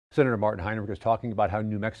Senator Martin Heinrich is talking about how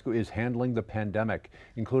New Mexico is handling the pandemic,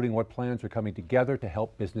 including what plans are coming together to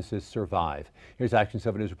help businesses survive. Here's Action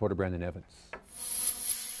 7 News reporter Brandon Evans.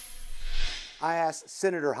 I asked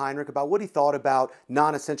Senator Heinrich about what he thought about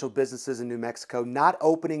non-essential businesses in New Mexico not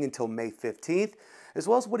opening until May 15th, as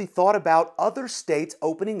well as what he thought about other states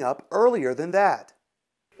opening up earlier than that.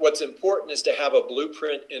 What's important is to have a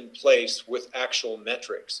blueprint in place with actual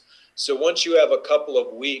metrics. So once you have a couple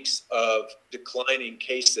of weeks of declining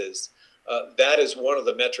cases, that is one of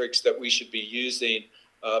the metrics that we should be using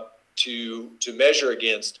to measure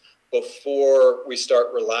against before we start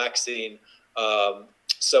relaxing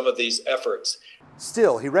some of these efforts.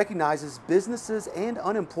 Still, he recognizes businesses and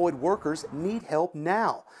unemployed workers need help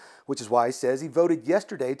now, which is why he says he voted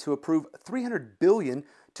yesterday to approve $300 billion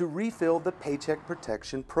to refill the Paycheck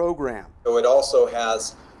Protection Program. So it also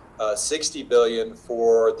has $60 billion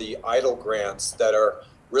for the EIDL grants that are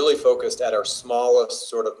really focused at our smallest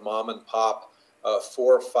sort of mom and pop 4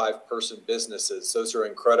 or 5 person businesses. Those are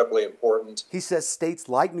incredibly important. He says states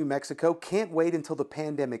like New Mexico can't wait until the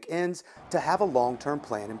pandemic ends to have a long-term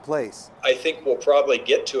plan in place. I think we'll probably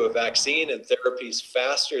get to a vaccine and therapies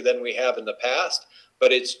faster than we have in the past,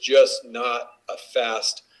 but it's just not a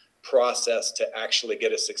fast process to actually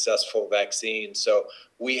get a successful vaccine. So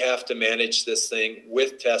we have to manage this thing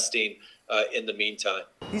with testing in the meantime.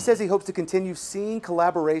 He says he hopes to continue seeing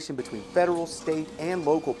collaboration between federal, state, and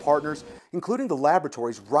local partners, including the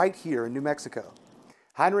laboratories right here in New Mexico.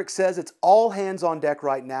 Heinrich says it's all hands on deck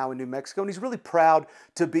right now in New Mexico, and he's really proud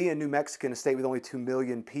to be a New Mexican, a state with only 2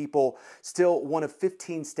 million people, still one of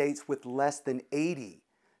 15 states with less than 80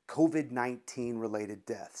 COVID-19 related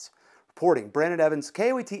deaths. Reporting, Brandon Evans,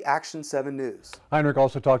 KOAT Action 7 News. Heinrich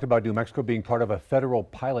also talked about New Mexico being part of a federal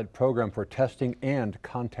pilot program for testing and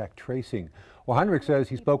contact tracing. Well, Heinrich says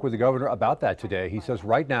he spoke with the governor about that today. He says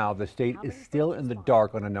right now the state is still in the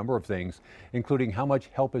dark on a number of things, including how much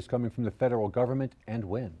help is coming from the federal government and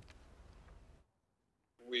when.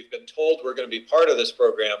 We've been told we're going to be part of this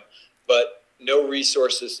program, but no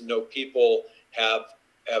resources, no people have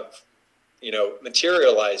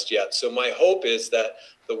materialized yet. So my hope is that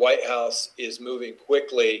the White House is moving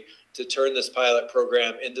quickly to turn this pilot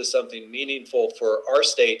program into something meaningful for our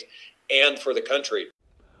state and for the country.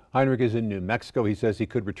 Heinrich is in New Mexico. He says he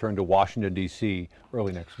could return to Washington, D.C.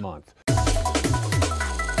 early next month.